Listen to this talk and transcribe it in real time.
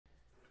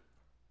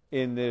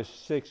In this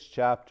sixth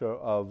chapter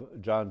of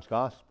John's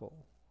Gospel,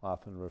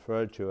 often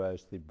referred to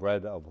as the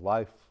Bread of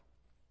Life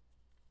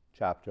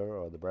chapter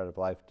or the Bread of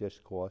Life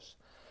discourse,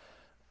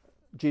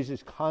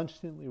 Jesus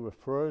constantly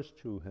refers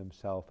to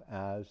himself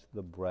as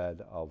the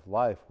bread of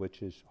life,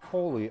 which is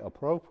wholly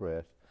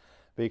appropriate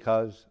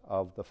because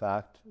of the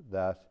fact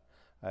that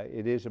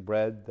it is a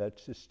bread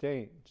that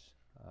sustains.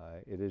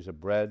 It is a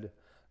bread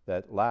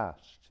that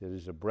lasts. It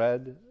is a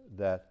bread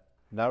that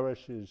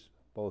nourishes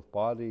both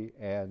body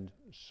and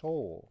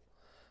soul,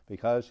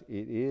 because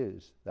it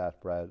is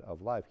that bread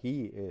of life.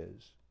 He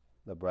is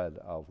the bread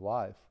of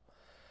life.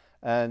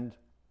 And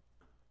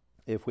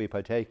if we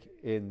partake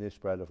in this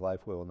bread of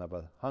life, we will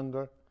never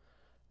hunger.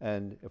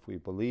 And if we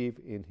believe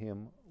in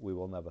him, we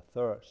will never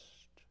thirst.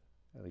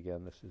 And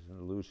again, this is an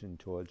allusion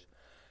towards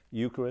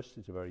Eucharist.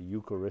 It's a very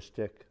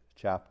Eucharistic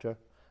chapter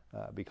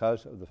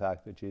because of the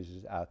fact that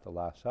Jesus at the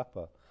Last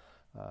Supper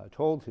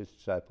told his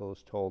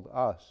disciples, told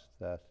us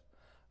that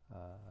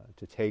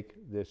to take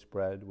this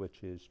bread,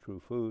 which is true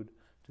food,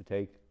 to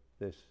take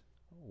this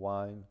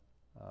wine,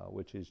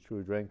 which is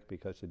true drink,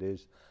 because it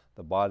is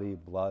the body,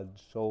 blood,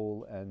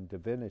 soul, and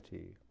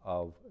divinity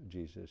of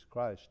Jesus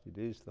Christ. It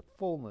is the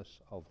fullness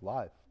of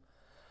life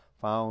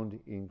found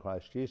in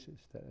Christ Jesus,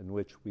 in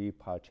which we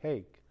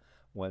partake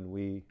when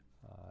we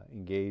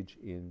engage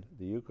in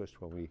the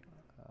Eucharist, when we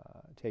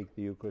take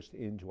the Eucharist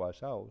into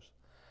ourselves.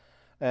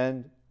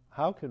 And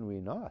how can we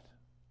not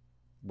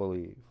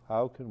believe?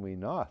 How can we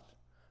not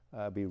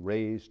be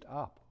raised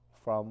up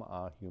from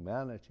our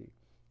humanity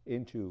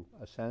into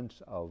a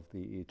sense of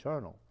the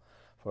eternal?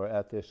 For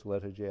at this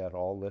liturgy, at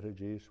all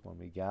liturgies, when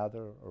we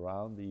gather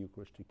around the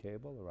Eucharistic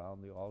table,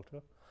 around the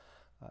altar,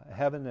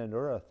 heaven and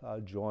earth are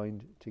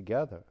joined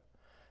together,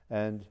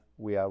 and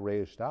we are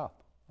raised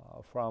up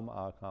from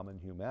our common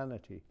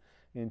humanity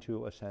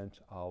into a sense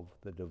of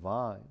the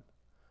divine,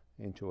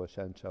 into a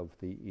sense of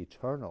the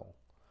eternal.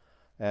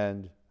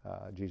 And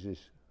Jesus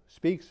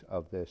speaks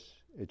of this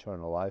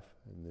eternal life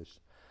in this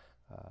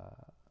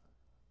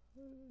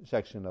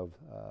section of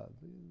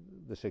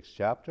the sixth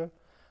chapter,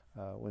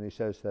 when he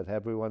says that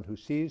everyone who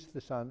sees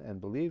the Son and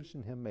believes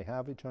in him may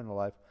have eternal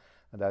life,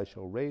 and I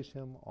shall raise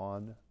him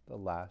on the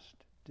last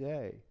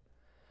day.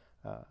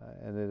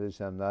 And it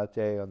is on that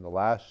day, on the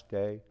last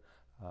day,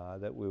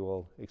 that we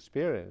will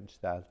experience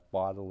that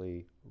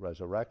bodily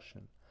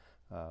resurrection,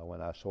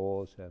 when our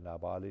souls and our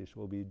bodies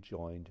will be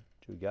joined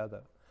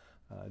together.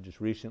 Just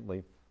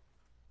recently,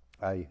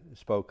 I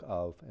spoke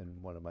of,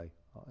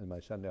 in my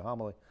Sunday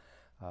homily,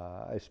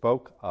 I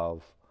spoke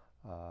of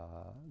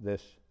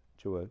this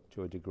to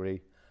a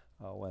degree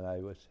when I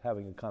was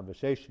having a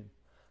conversation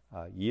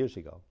years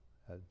ago,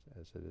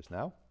 as it is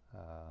now,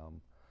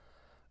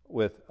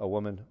 with a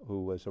woman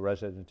who was a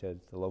resident at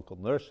the local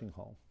nursing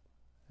home,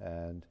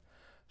 and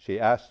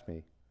she asked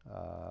me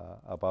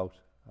about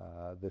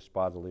this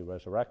bodily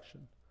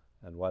resurrection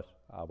and what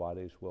our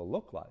bodies will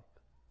look like.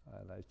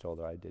 And I told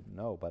her I didn't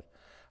know, but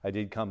I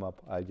did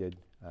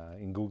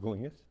in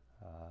Googling it,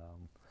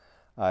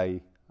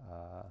 I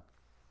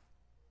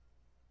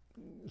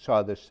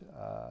saw this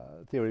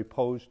theory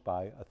posed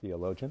by a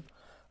theologian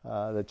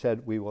that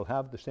said we will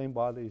have the same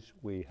bodies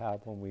we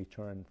have when we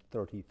turn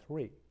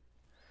 33.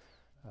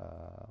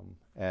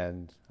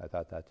 And I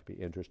thought that to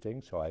be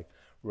interesting, so I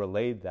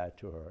relayed that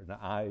to her, and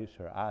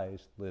her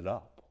eyes lit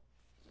up.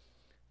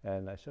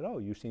 And I said, "Oh,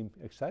 you seem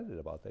excited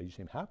about that. You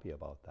seem happy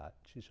about that."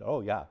 She said,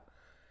 "Oh, yeah.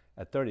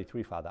 At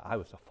 33, Father, I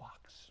was a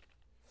fox."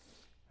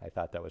 I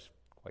thought that was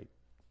quite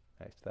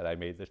nice, that I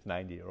made this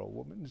 90-year-old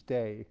woman's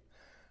day,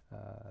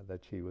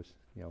 that she was,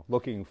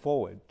 looking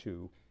forward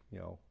to,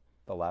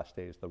 the last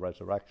days, the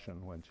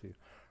resurrection, when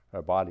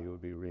her body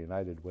would be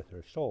reunited with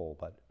her soul.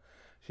 But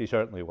she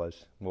certainly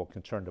was more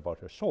concerned about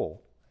her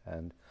soul,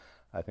 and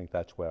I think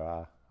that's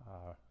where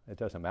it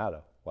doesn't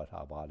matter what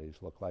our bodies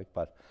look like,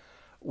 but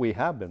we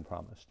have been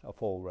promised a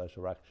full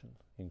resurrection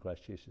in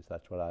Christ Jesus.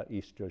 That's what our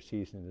Easter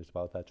season is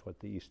about. That's what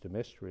the Easter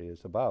mystery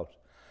is about,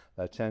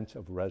 that sense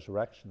of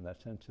resurrection,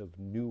 that sense of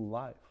new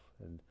life.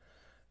 And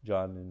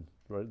John, in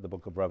the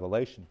book of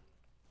Revelation,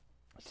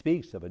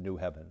 speaks of a new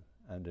heaven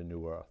and a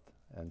new earth.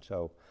 And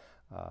so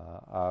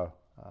our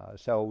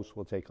selves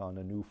will take on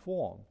a new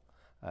form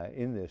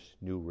in this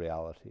new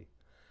reality.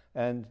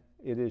 And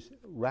it is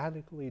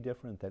radically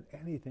different than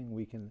anything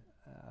we can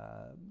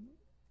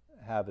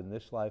have in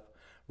this life,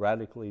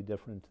 radically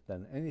different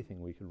than anything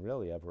we can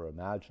really ever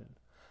imagine,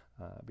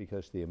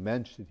 because the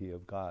immensity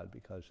of God,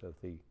 because of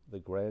the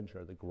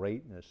grandeur, the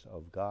greatness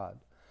of God,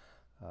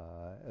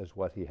 is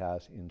what he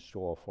has in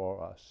store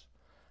for us.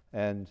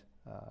 And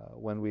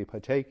when we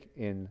partake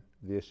in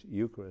this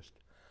Eucharist,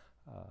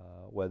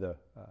 whether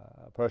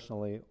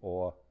personally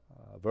or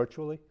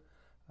virtually,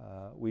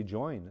 we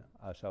join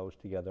ourselves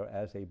together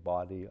as a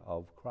body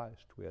of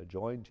Christ. We are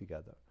joined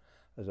together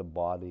as a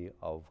body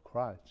of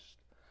Christ.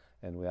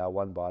 And we are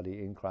one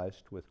body in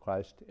Christ, with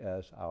Christ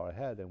as our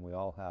head, and we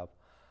all have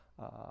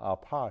our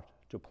part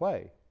to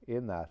play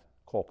in that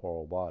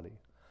corporal body,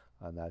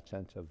 and that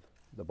sense of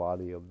the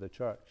body of the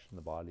church and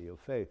the body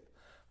of faith,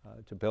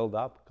 to build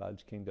up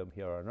God's kingdom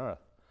here on earth.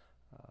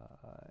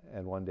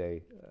 and one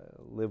day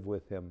live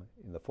with him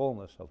in the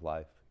fullness of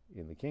life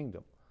in the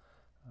kingdom.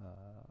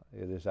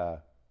 It is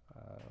our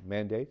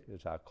mandate,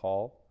 it's our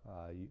call,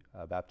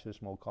 our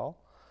baptismal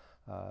call,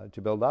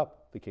 to build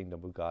up the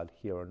kingdom of God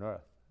here on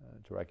earth,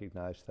 to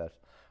recognize that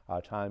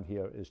our time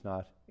here is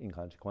not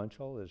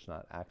inconsequential, it's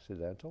not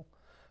accidental,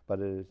 but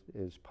it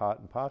is part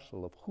and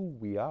parcel of who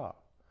we are,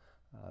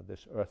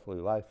 this earthly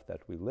life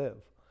that we live.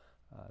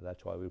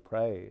 That's why we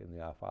pray in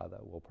the Our Father.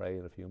 We'll pray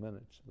in a few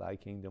minutes. Thy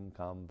kingdom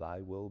come, thy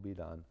will be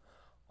done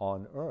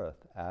on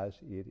earth as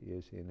it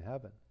is in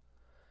heaven.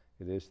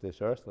 It is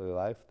this earthly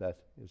life that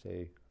is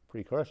a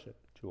precursor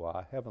to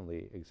our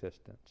heavenly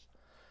existence.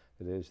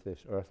 It is this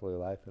earthly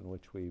life in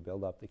which we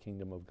build up the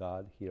kingdom of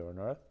God here on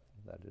earth,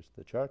 that is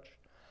the church,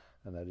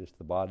 and that is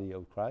the body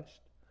of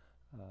Christ,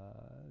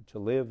 to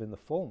live in the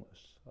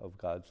fullness of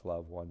God's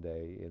love one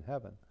day in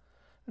heaven.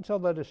 And so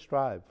let us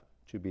strive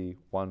to be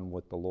one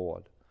with the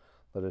Lord.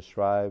 Let us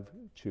strive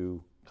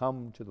to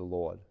come to the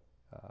Lord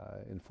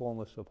in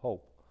fullness of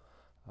hope,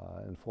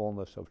 in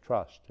fullness of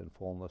trust, in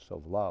fullness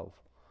of love,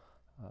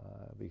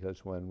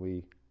 because when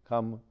we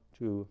come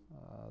to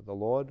the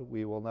Lord,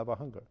 we will never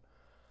hunger.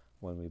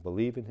 When we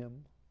believe in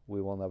him,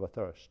 we will never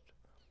thirst.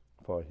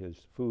 For his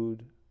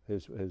food,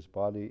 his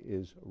body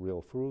is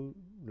real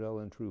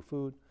and true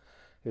food.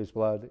 His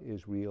blood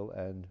is real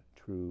and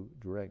true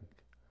drink.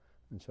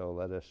 And so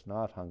let us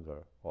not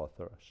hunger or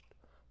thirst,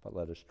 but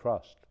let us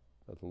trust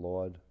that the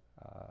Lord,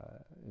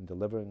 in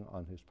delivering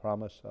on his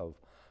promise of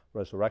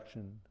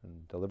resurrection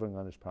and delivering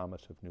on his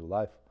promise of new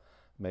life,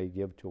 may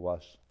give to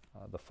us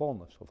the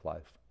fullness of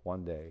life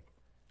one day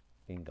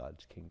in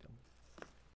God's kingdom.